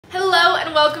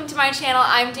and welcome to my channel.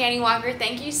 I'm Dani Walker.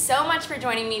 Thank you so much for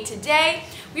joining me today.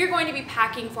 We are going to be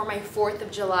packing for my 4th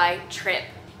of July trip.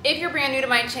 If you're brand new to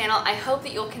my channel, I hope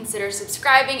that you'll consider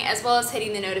subscribing as well as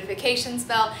hitting the notifications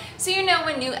bell so you know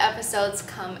when new episodes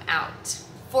come out.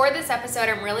 For this episode,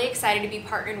 I'm really excited to be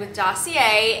partnered with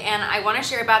Dossier, and I want to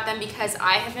share about them because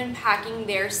I have been packing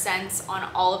their scents on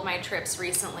all of my trips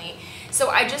recently. So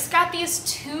I just got these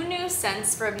 2 new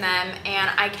scents from them,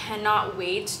 and I cannot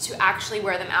wait to actually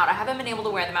wear them out. I haven't been able to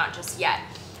wear them out just yet.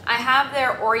 I have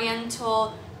their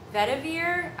Oriental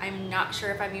Vetiver. I'm not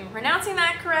sure if I'm even pronouncing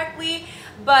that correctly,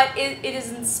 but it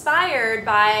is inspired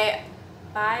by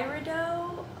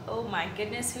Byredo. Oh my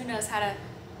goodness, who knows how to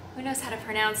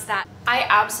pronounce that. I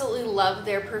absolutely love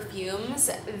their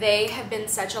perfumes. They have been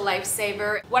such a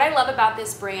lifesaver. What I love about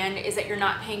this brand is that you're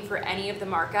not paying for any of the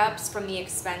markups from the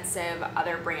expensive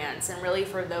other brands. And really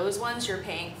for those ones, you're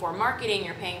paying for marketing,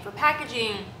 you're paying for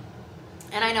packaging.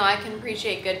 And I know I can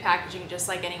appreciate good packaging just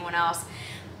like anyone else.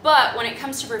 But when it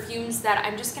comes to perfumes that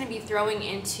I'm just going to be throwing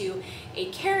into a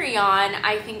carry-on,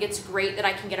 I think it's great that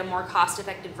I can get a more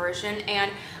cost-effective version. And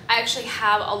I actually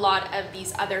have a lot of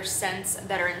these other scents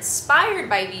that are inspired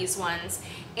by these ones,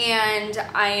 and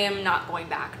I am not going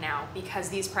back now because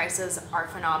these prices are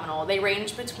phenomenal. They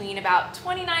range between about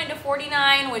 $29 to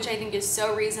 $49, which I think is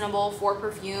so reasonable for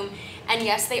perfume. And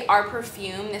yes, they are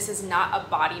perfume. This is not a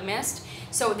body mist.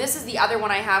 So this is the other one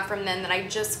I have from them that I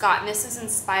just got, and this is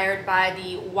inspired by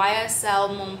the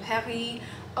YSL Mon Paris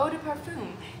Eau de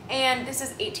Parfum. And this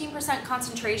is 18%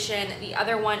 concentration. The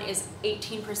other one is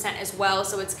 18% as well,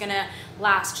 so it's gonna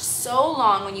last so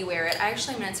long when you wear it. I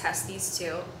actually am gonna test these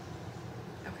two.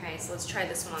 Okay, so let's try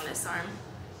this one on this arm.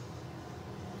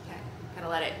 Okay, gotta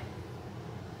let it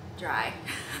dry.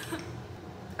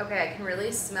 Okay, I can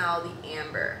really smell the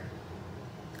amber.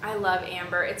 I love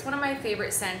amber. It's one of my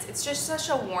favorite scents. It's just such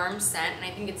a warm scent, and I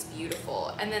think it's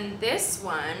beautiful. And then this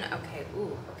one, okay,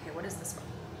 what is this one?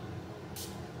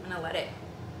 I'm gonna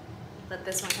let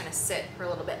this one kind of sit for a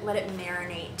little bit, let it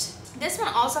marinate. This one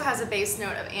also has a base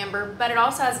note of amber, but it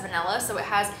also has vanilla, so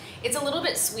it's a little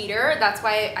bit sweeter. That's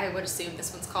why I would assume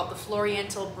this one's called the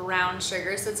Floriental Brown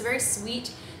Sugar. So it's a very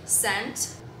sweet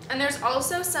scent. And there's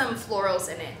also some florals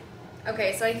in it.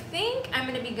 Okay, so I think I'm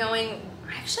gonna be going,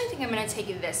 actually I think I'm gonna take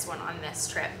this one on this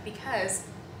trip because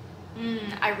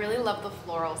I really love the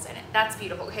florals in it. That's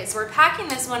beautiful. Okay, so we're packing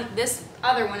this one. This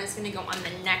other one is gonna go on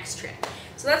the next trip.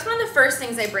 So that's one of the first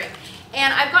things I bring.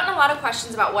 And I've gotten a lot of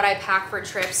questions about what I pack for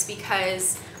trips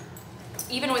because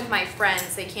even with my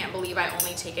friends, they can't believe I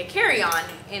only take a carry-on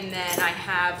and then I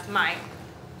have my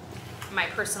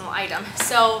personal item.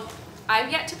 So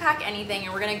I've yet to pack anything,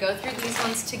 and we're gonna go through these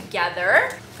ones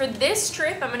together. For this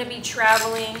trip, I'm gonna be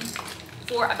traveling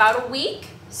for about a week.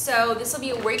 So this will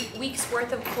be a week's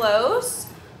worth of clothes.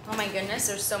 Oh my goodness,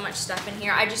 there's so much stuff in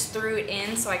here. I just threw it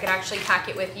in so I could actually pack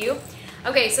it with you.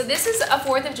 Okay, so this is a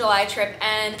 4th of July trip,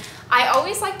 and I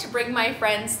always like to bring my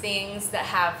friends things that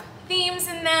have themes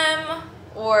in them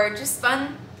or just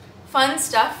fun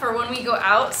stuff for when we go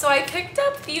out. So I picked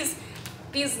up these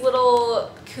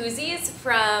little koozies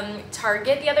from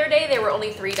Target the other day. They were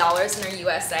only $3 and they're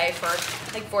USA for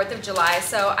like 4th of July.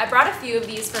 So I brought a few of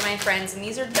these for my friends, and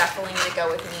these are definitely gonna go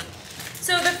with me.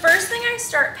 So the first thing I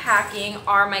start packing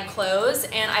are my clothes,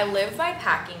 and I live by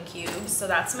packing cubes, so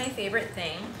that's my favorite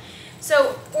thing.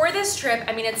 So for this trip,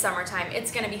 I mean, it's summertime.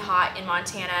 It's gonna be hot in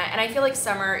Montana, and I feel like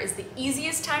summer is the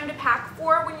easiest time to pack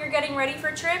for when you're getting ready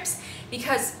for trips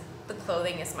because the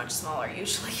clothing is much smaller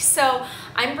usually. So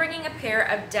I'm bringing a pair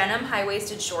of denim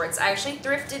high-waisted shorts. I actually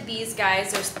thrifted these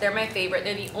guys. They're my favorite.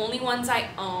 They're the only ones I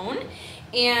own,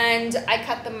 and I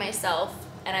cut them myself,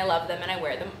 and I love them, and I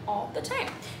wear them all the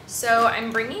time. So I'm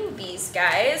bringing these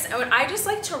guys, and I just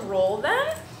like to roll them,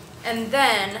 and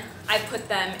then I put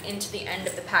them into the end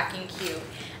of the packing cube.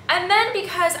 And then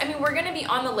because, I mean, we're gonna be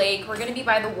on the lake, we're gonna be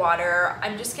by the water,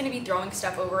 I'm just gonna be throwing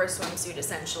stuff over a swimsuit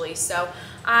essentially. So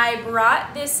I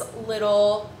brought this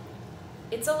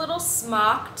it's a little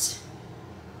smocked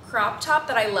crop top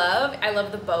that I love. I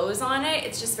love the bows on it.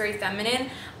 It's just very feminine.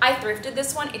 I thrifted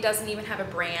this one. It doesn't even have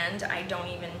a brand. I don't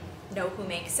even know who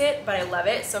makes it, but I love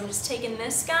it. So I'm just taking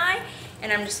this guy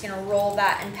and I'm just gonna roll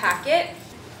that and pack it.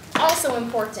 Also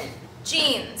important,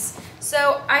 jeans.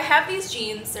 So I have these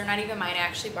jeans. They're not even mine. I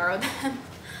actually borrowed them.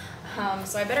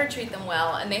 So I better treat them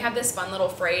well. And they have this fun little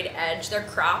frayed edge. They're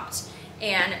cropped.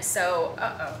 And so,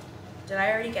 did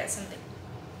I already get something?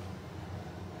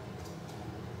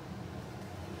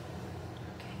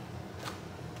 Okay.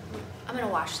 I'm gonna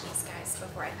wash these guys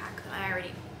before I pack them. I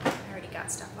already I already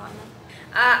got stuff on them.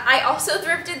 I also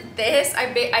thrifted this.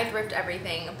 I thrift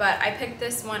everything, but I picked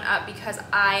this one up because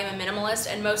I am a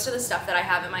minimalist and most of the stuff that I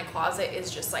have in my closet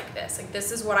is just like this. Like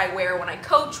this is what I wear when I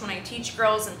coach, when I teach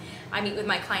girls, and I meet with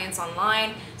my clients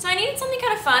online. So I needed something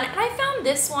kind of fun, and I found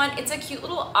this one. It's a cute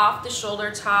little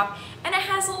off-the-shoulder top, and it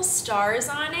has little stars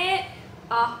on it,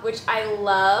 which I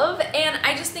love, and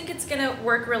I just think it's gonna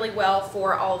work really well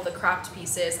for all of the cropped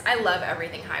pieces. I love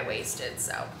everything high-waisted,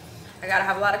 so I gotta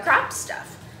have a lot of cropped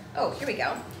stuff. Oh, here we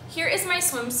go. Here is my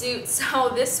swimsuit. So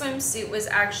this swimsuit was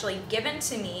actually given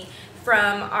to me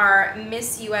from our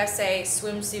Miss USA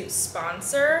swimsuit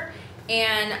sponsor.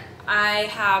 And I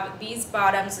have these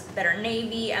bottoms that are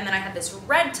navy, and then I have this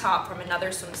red top from another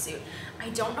swimsuit. I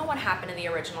don't know what happened to the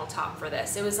original top for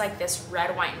this. It was like this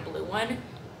red, white, and blue one.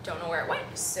 Don't know where it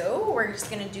went. So we're just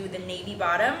gonna do the navy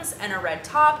bottoms and a red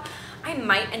top. I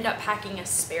might end up packing a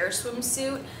spare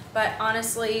swimsuit, but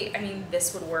honestly, I mean,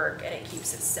 this would work and it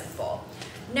keeps it simple.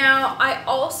 Now, I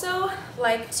also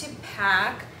like to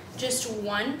pack just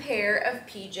one pair of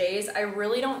PJs. I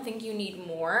really don't think you need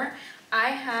more. I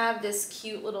have this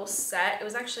cute little set. It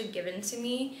was actually given to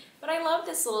me, but I love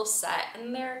this little set,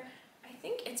 and I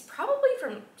think it's probably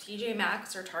from TJ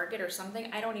Maxx or Target or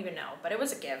something. I don't even know, but it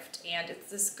was a gift, and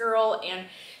it's this girl, and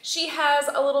she has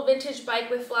a little vintage bike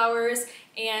with flowers,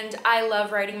 and I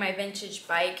love riding my vintage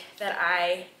bike that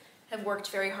I have worked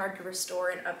very hard to restore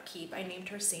and upkeep. I named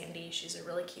her Sandy. She's a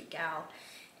really cute gal,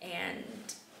 and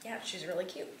yeah, she's really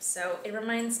cute. So it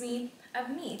reminds me of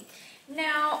me.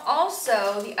 Now,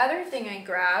 also, the other thing I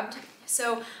grabbed,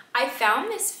 so I found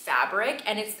this fabric,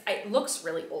 and it looks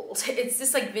really old. It's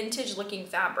this like vintage looking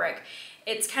fabric.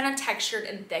 It's kind of textured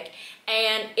and thick,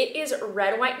 and it is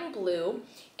red, white, and blue.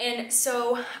 And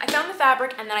so I found the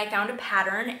fabric, and then I found a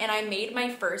pattern, and I made my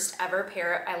first ever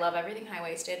pair. I love everything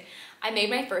high-waisted. I made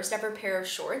my first ever pair of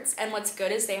shorts, and what's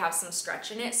good is they have some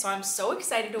stretch in it, so I'm so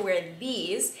excited to wear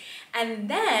these. And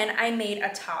then I made a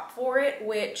top for it,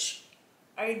 which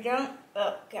I don't,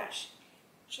 oh gosh,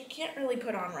 which I can't really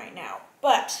put on right now,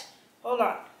 but hold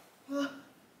on.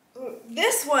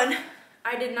 This one,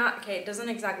 I did not, okay, it doesn't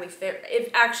exactly fit.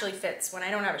 It actually fits when I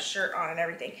don't have a shirt on and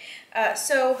everything.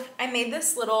 So I made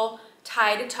this little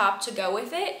tied top to go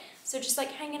with it. So just like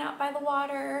hanging out by the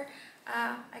water.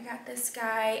 I got this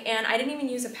guy, and I didn't even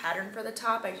use a pattern for the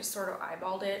top. I just sort of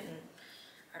eyeballed it, and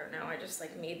I don't know, I just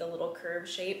like made the little curve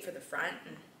shape for the front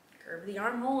and curved the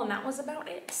armhole, and that was about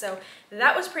it. So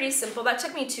that was pretty simple. That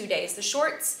took me 2 days. The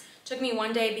shorts took me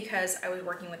 1 day because I was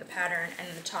working with a pattern, and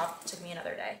the top took me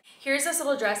another day. Here's this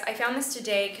little dress. I found this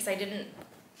today because I didn't,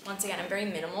 once again, I'm very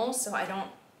minimal, so I don't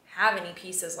have any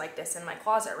pieces like this in my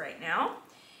closet right now.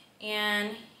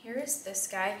 And here is this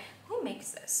guy. Who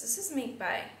makes this? This is made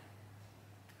by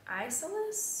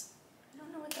Isolus? I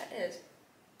don't know what that is.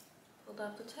 Pulled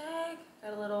up the tag,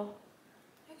 got a little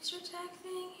extra tag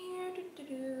thing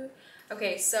here.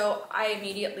 Okay, so I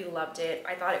immediately loved it.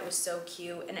 I thought it was so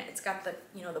cute, and it's got the,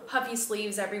 you know, the puffy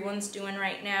sleeves everyone's doing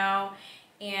right now,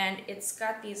 and it's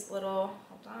got these little,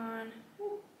 hold on.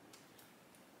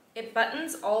 It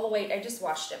buttons all the way, I just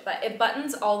washed it, but it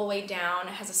buttons all the way down.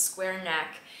 It has a square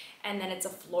neck, and then it's a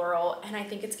floral, and I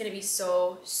think it's gonna be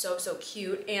so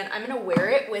cute. And I'm gonna wear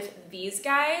it with these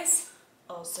guys,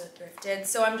 also thrifted.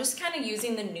 So I'm just kind of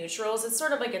using the neutrals. It's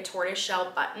sort of like a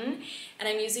tortoiseshell button, and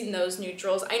I'm using those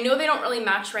neutrals. I know they don't really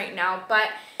match right now, but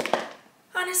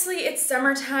honestly, it's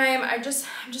summertime. I'm just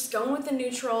going with the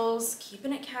neutrals,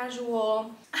 keeping it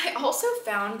casual. I also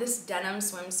found this denim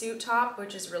swimsuit top,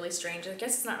 which is really strange. I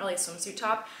guess it's not really a swimsuit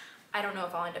top. I don't know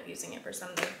if I'll end up using it for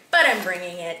something, but I'm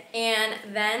bringing it.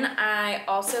 And then I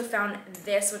also found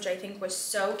this, which I think was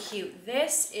so cute.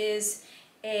 This is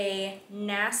a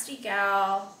Nasty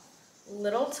Gal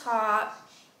little top,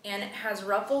 and it has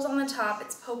ruffles on the top.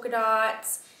 It's polka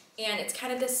dots, and it's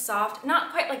kind of this soft,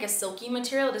 not quite like a silky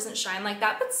material. It doesn't shine like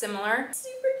that, but similar.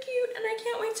 Super cute, and I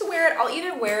can't wait to wear it. I'll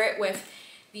either wear it with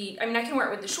I can wear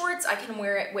it with the shorts, I can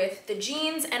wear it with the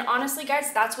jeans, and honestly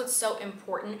guys, that's what's so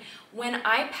important. When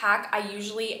I pack, I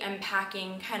usually am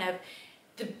packing kind of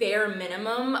the bare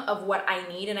minimum of what I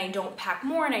need, and I don't pack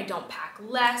more and I don't pack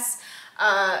less,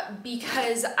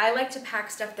 because I like to pack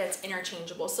stuff that's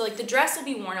interchangeable. So like the dress will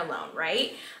be worn alone,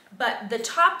 right? But the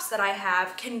tops that I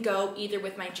have can go either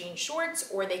with my jean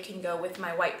shorts or they can go with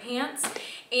my white pants.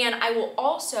 And I will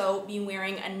also be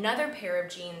wearing another pair of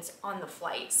jeans on the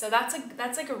flight. So that's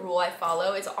like a rule I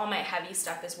follow, is all my heavy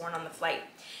stuff is worn on the flight.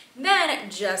 Then,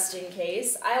 just in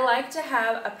case, I like to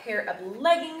have a pair of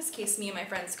leggings in case me and my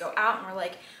friends go out and we're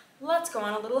like, let's go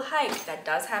on a little hike. That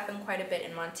does happen quite a bit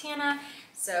in Montana.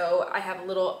 So I have a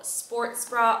little sports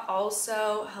bra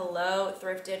also. Hello,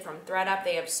 thrifted from ThredUp.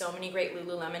 They have so many great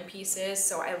Lululemon pieces.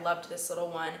 So I loved this little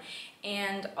one.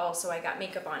 And also I got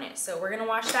makeup on it. So we're gonna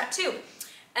wash that too.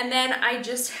 And then I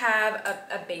just have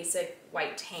a basic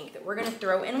white tank that we're gonna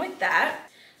throw in with that.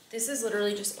 This is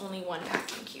literally just only one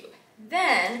packing cube.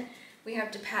 Then we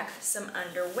have to pack some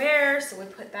underwear, so we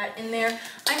put that in there.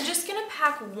 I'm just gonna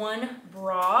pack one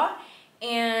bra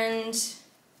and,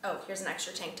 oh, here's an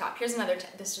extra tank top. Here's another,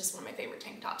 this is just one of my favorite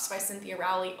tank tops by Cynthia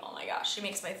Rowley. Oh my gosh, she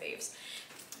makes my faves.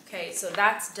 Okay, so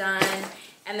that's done.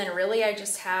 And then really I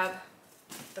just have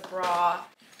the bra.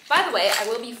 By the way, I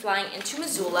will be flying into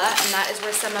Missoula, and that is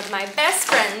where some of my best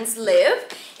friends live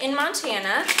in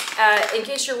Montana. In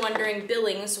case you're wondering,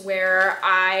 Billings, where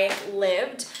I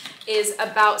lived, is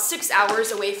about 6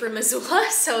 hours away from Missoula,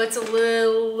 so it's a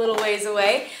little ways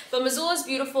away. But Missoula is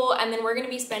beautiful, and then we're gonna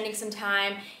be spending some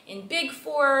time in Big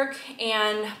Fork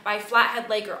and by Flathead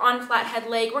Lake or on Flathead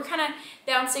Lake. We're kind of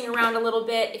bouncing around a little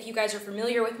bit. If you guys are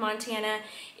familiar with Montana,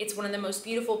 it's one of the most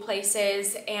beautiful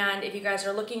places, and if you guys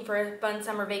are looking for a fun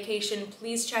summer vacation,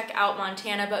 please check out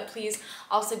Montana, but please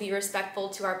also be respectful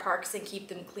to our parks and keep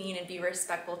them clean, and be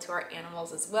respectful to our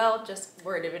animals as well. Just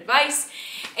word of advice.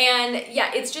 And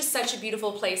yeah, it's just such a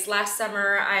beautiful place. Last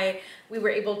summer we were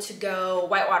able to go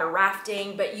whitewater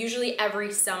rafting, but usually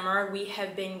every summer we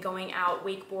have been going out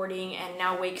wakeboarding and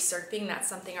now wake surfing. That's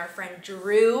something our friend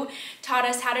Drew taught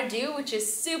us how to do, which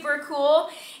is super cool.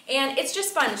 And it's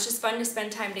just fun. It's just fun to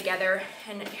spend time together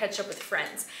and catch up with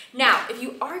friends. Now, if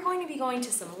you are going to be going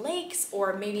to some lakes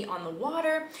or maybe on the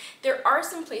water, there are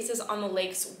some places on the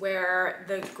lakes where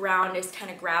the ground is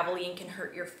kind of gravelly and can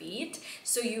hurt your feet.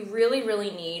 So you really,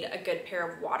 really need a good pair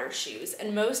of water shoes.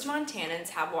 And most Montanans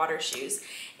have water shoes.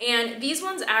 And these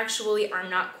ones actually are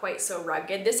not quite so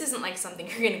rugged. This isn't like something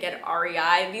you're gonna get at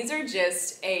REI. These are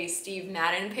just a Steve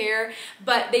Madden pair,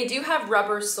 but they do have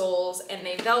rubber soles and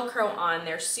they Velcro on.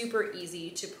 They're super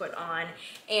easy to put on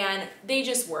and they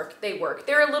just work. They work.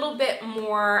 They're a little bit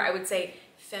more, I would say,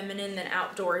 feminine than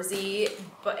outdoorsy,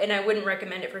 and I wouldn't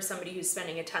recommend it for somebody who's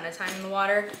spending a ton of time in the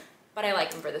water, but I like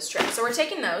them for this trip. So we're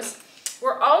taking those.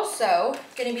 We're also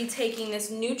gonna be taking this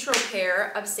neutral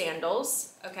pair of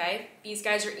sandals, okay? These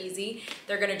guys are easy.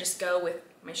 They're gonna just go with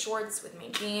my shorts, with my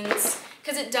jeans,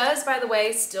 because it does, by the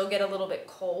way, still get a little bit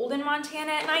cold in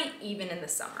Montana at night, even in the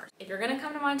summer. If you're gonna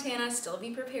come to Montana, still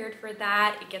be prepared for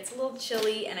that. It gets a little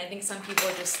chilly, and I think some people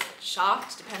are just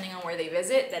shocked, depending on where they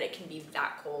visit, that it can be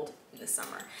that cold in the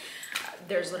summer.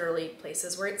 There's literally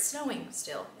places where it's snowing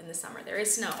still in the summer. There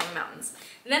is snow on the mountains.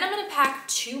 And then I'm gonna pack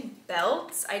 2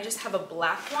 belts. I just have a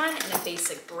black one and a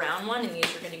basic brown one, and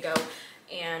these are gonna go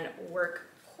and work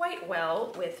quite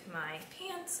well with my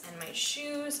pants and my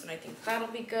shoes, and I think that'll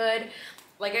be good.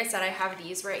 Like I said, I have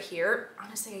these right here.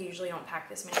 Honestly, I usually don't pack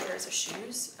this many pairs of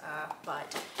shoes,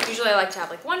 but usually I like to have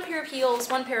like 1 pair of heels,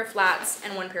 1 pair of flats,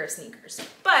 and 1 pair of sneakers.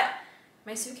 But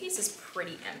my suitcase is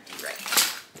pretty empty right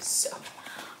now. So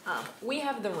we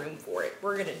have the room for it.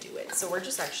 We're gonna do it. So we're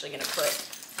just actually gonna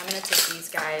I'm gonna take these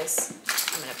guys,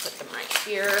 I'm gonna put them right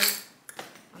here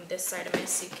on this side of my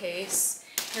suitcase.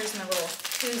 Here's my little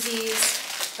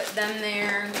koozies, put them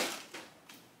there.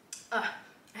 I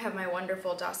have my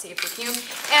wonderful Dossier perfume.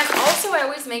 And also I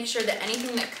always make sure that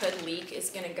anything that could leak is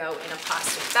gonna go in a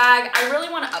plastic bag. I really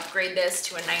wanna upgrade this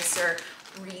to a nicer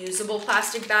reusable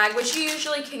plastic bag, which you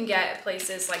usually can get at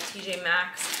places like TJ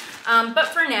Maxx. But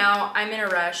for now, I'm in a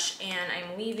rush and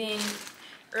I'm leaving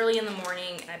early in the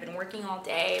morning, and I've been working all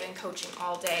day, I've been coaching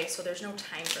all day, so there's no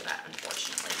time for that,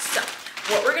 unfortunately. So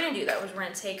what we're gonna do though is we're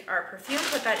gonna take our perfume,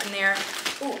 put that in there.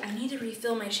 Oh, I need to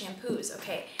refill my shampoos.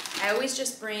 Okay, I always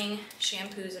just bring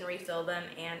shampoos and refill them,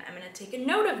 and I'm gonna take a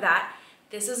note of that.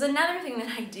 This is another thing that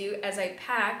I do as I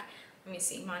pack. Let me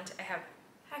see, I have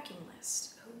packing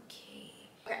list.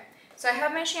 Okay, so I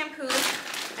have my shampoo,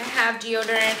 I have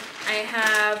deodorant, I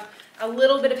have a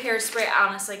little bit of hairspray.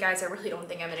 Honestly, guys, I really don't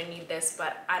think I'm gonna need this,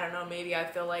 but I don't know, maybe I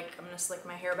feel like I'm gonna slick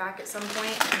my hair back at some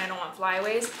point and I don't want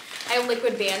flyaways. I have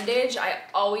liquid bandage. I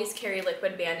always carry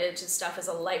liquid bandage. This stuff is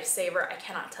a lifesaver. I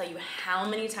cannot tell you how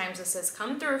many times this has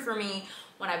come through for me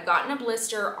when I've gotten a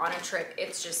blister on a trip.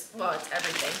 It's just, well, it's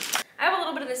everything. I have a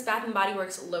little bit of this Bath & Body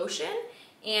Works lotion,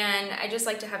 and I just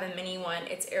like to have a mini one.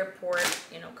 It's airport,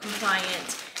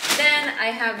 compliant. Then I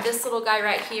have this little guy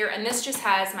right here, and this just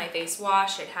has my face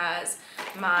wash. It has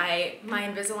my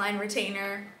Invisalign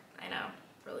retainer. I know,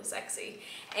 really sexy.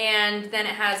 And then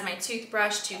it has my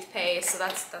toothbrush, toothpaste. So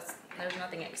there's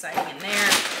nothing exciting in there.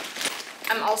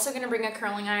 I'm also gonna bring a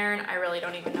curling iron. I really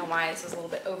don't even know why. This is a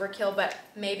little bit overkill, but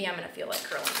maybe I'm gonna feel like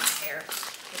curling my hair.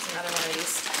 It's another one of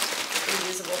these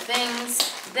reusable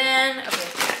things. Then,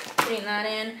 okay, putting that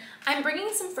in. I'm bringing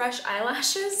some fresh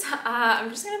eyelashes. I'm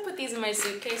just gonna put these in my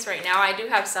suitcase right now. I do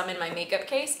have some in my makeup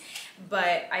case,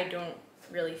 but I don't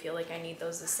really feel like I need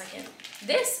those this second.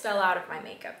 This fell out of my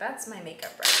makeup. That's my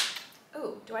makeup brush.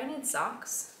 Oh, do I need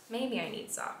socks? Maybe I need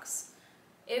socks.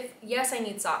 Yes, I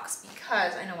need socks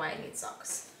because I know why I need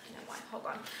socks. I know why, hold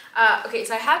on. Okay,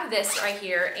 so I have this right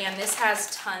here, and this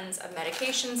has tons of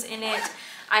medications in it.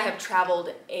 I have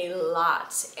traveled a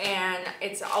lot, and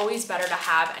it's always better to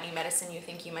have any medicine you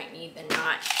think you might need than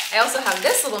not. I also have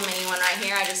this little mini one right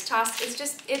here. I just tossed, it's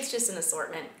just an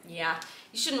assortment. Yeah,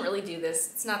 you shouldn't really do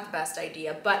this. It's not the best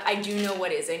idea, but I do know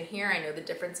what is in here. I know the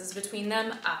differences between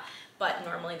them. But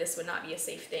normally this would not be a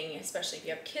safe thing, especially if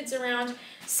you have kids around.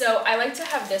 So I like to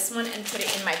have this one and put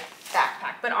it in my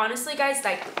backpack. But honestly, guys,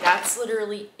 that's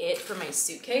literally it for my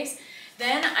suitcase.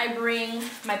 Then I bring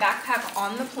my backpack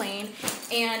on the plane,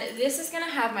 and this is gonna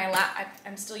have my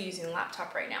I'm still using the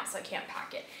laptop right now, so I can't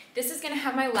pack it. This is gonna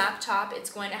have my laptop. It's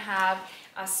going to have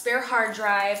a spare hard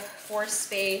drive for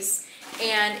space,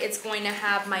 and it's going to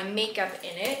have my makeup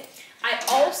in it. I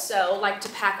also like to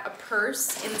pack a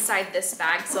purse inside this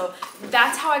bag, so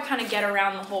that's how I kind of get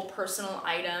around the whole personal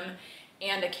item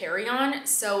and a carry-on.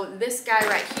 So this guy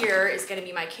right here is going to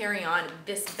be my carry-on.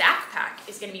 This backpack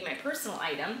is going to be my personal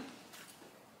item.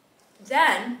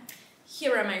 Then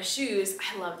here are my shoes.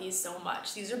 I love these so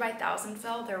much. These are by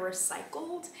Thousandfell. They're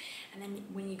recycled, and then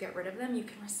when you get rid of them, you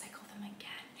can recycle them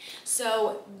again.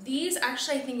 So these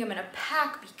actually I think I'm going to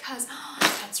pack because, oh,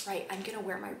 that's right, I'm going to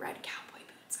wear my red cowboy.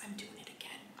 I'm doing it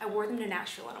again. I wore them to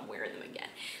Nashville and I'm wearing them again.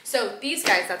 So these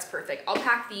guys, that's perfect. I'll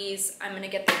pack these. I'm gonna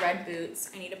get the red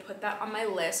boots. I need to put that on my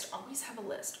list. Always have a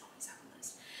list, always have a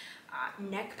list.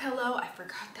 Neck pillow, I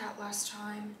forgot that last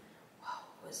time. Whoa,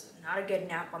 it was not a good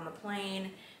nap on the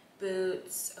plane.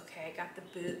 Boots, okay, I got the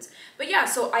boots. But yeah,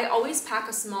 so I always pack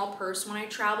a small purse when I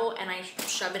travel, and I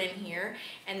shove it in here,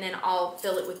 and then I'll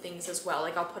fill it with things as well.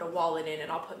 Like I'll put a wallet in it,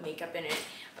 I'll put makeup in it.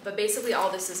 But basically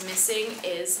all this is missing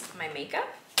is my makeup,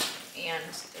 and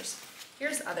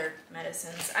here's other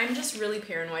medicines. I'm just really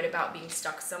paranoid about being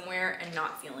stuck somewhere and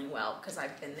not feeling well, because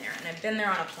I've been there, and I've been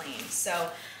there on a plane. So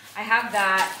I have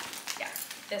that. Yeah,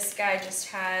 this guy just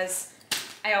has,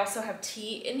 I also have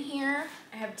tea in here.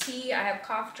 I have tea, I have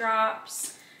cough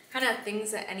drops, kind of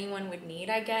things that anyone would need,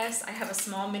 I guess. I have a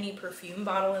small mini perfume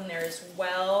bottle in there as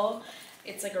well.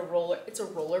 It's like a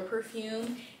roller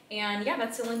perfume. And yeah,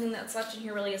 that's the only thing that's left in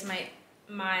here really is my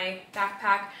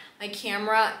backpack, my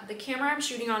camera. The camera I'm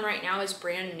shooting on right now is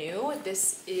brand new.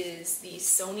 This is the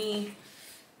Sony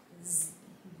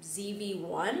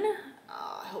ZV-1.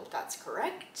 I hope that's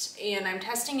correct. And I'm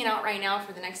testing it out right now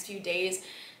for the next few days.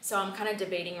 So I'm kind of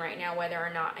debating right now whether or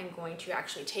not I'm going to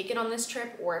actually take it on this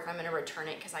trip or if I'm going to return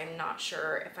it, because I'm not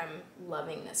sure if I'm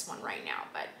loving this one right now.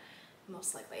 But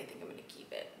most likely I think I'm going to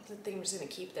keep it. I think I'm just going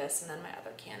to keep this and then my other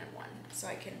Canon one so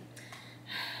I can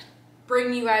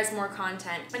bring you guys more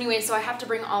content. Anyway, so I have to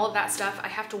bring all of that stuff. I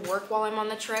have to work while I'm on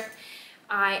the trip.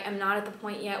 I am not at the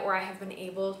point yet where I have been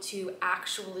able to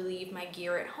actually leave my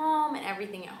gear at home and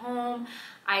everything at home.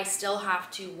 I still have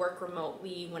to work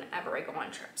remotely whenever I go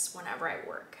on trips, whenever I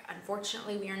work.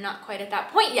 Unfortunately, we are not quite at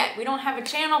that point yet. We don't have a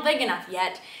channel big enough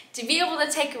yet to be able to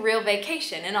take a real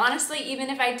vacation. And honestly, even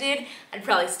if I did, I'd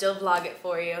probably still vlog it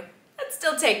for you. It'd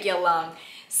still take you long.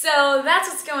 So that's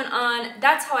what's going on.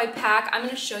 That's how I pack. I'm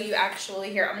gonna show you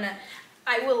actually here.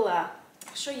 I will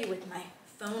show you with my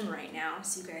phone right now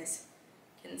so you guys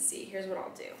can see. Here's what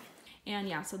I'll do. And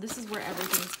yeah, so this is where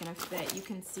everything's gonna fit. You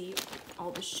can see all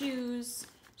the shoes,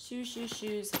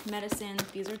 medicine.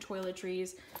 These are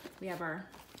toiletries. We have our,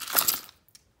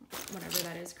 whatever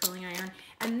that is, curling iron.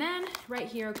 And then right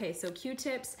here, okay, so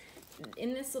Q-tips.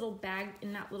 In this little bag,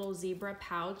 in that little zebra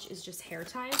pouch is just hair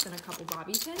ties and a couple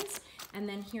bobby pins. And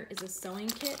then here is a sewing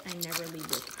kit I never leave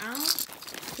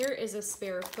without. Here is a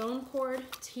spare phone cord,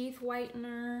 teeth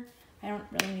whitener. I don't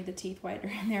really need the teeth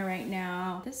whitener in there right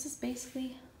now. This is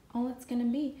basically all it's gonna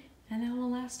be, and that will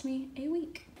last me a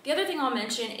week. The other thing I'll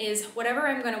mention is whatever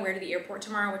I'm gonna wear to the airport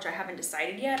tomorrow, which I haven't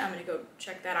decided yet. I'm gonna go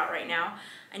check that out right now.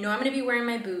 I know I'm gonna be wearing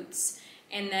my boots,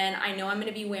 and then I know I'm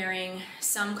gonna be wearing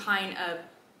some kind of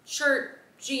shirt,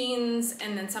 jeans,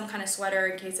 and then some kind of sweater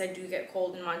in case I do get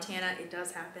cold in Montana. It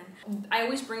does happen. I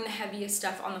always bring the heaviest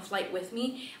stuff on the flight with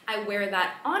me. I wear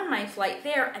that on my flight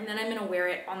there, and then I'm gonna wear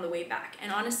it on the way back.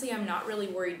 And honestly, I'm not really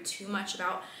worried too much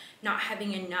about not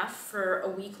having enough for a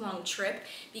week-long trip,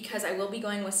 because I will be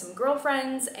going with some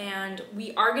girlfriends, and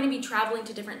we are gonna be traveling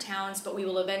to different towns, but we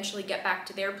will eventually get back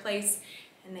to their place,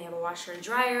 and they have a washer and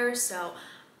dryer, so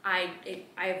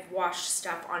I've washed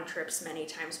stuff on trips many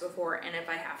times before, and if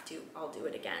I have to, I'll do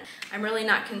it again. I'm really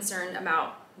not concerned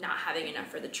about not having enough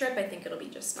for the trip. I think it'll be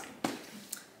just fine.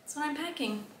 That's what I'm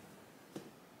packing.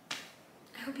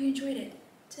 I hope you enjoyed it.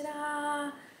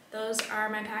 Ta-da! Those are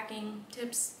my packing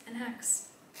tips and hacks.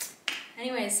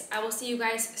 Anyways, I will see you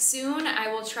guys soon.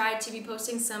 I will try to be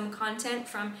posting some content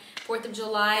from 4th of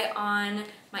July on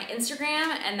my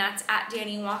Instagram, and that's at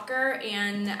Dani Walker,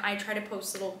 and I try to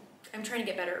post I'm trying to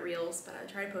get better at reels, but I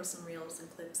try to post some reels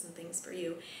and clips and things for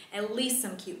you, at least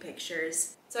some cute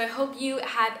pictures. So I hope you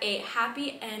have a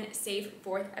happy and safe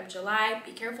 4th of July.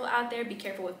 Be careful out there, be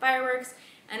careful with fireworks,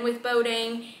 and with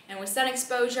boating, and with sun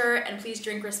exposure, and please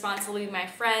drink responsibly, my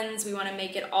friends. We want to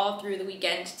make it all through the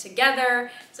weekend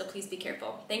together, so please be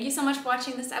careful. Thank you so much for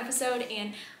watching this episode,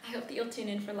 and I hope that you'll tune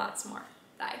in for lots more.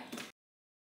 Bye.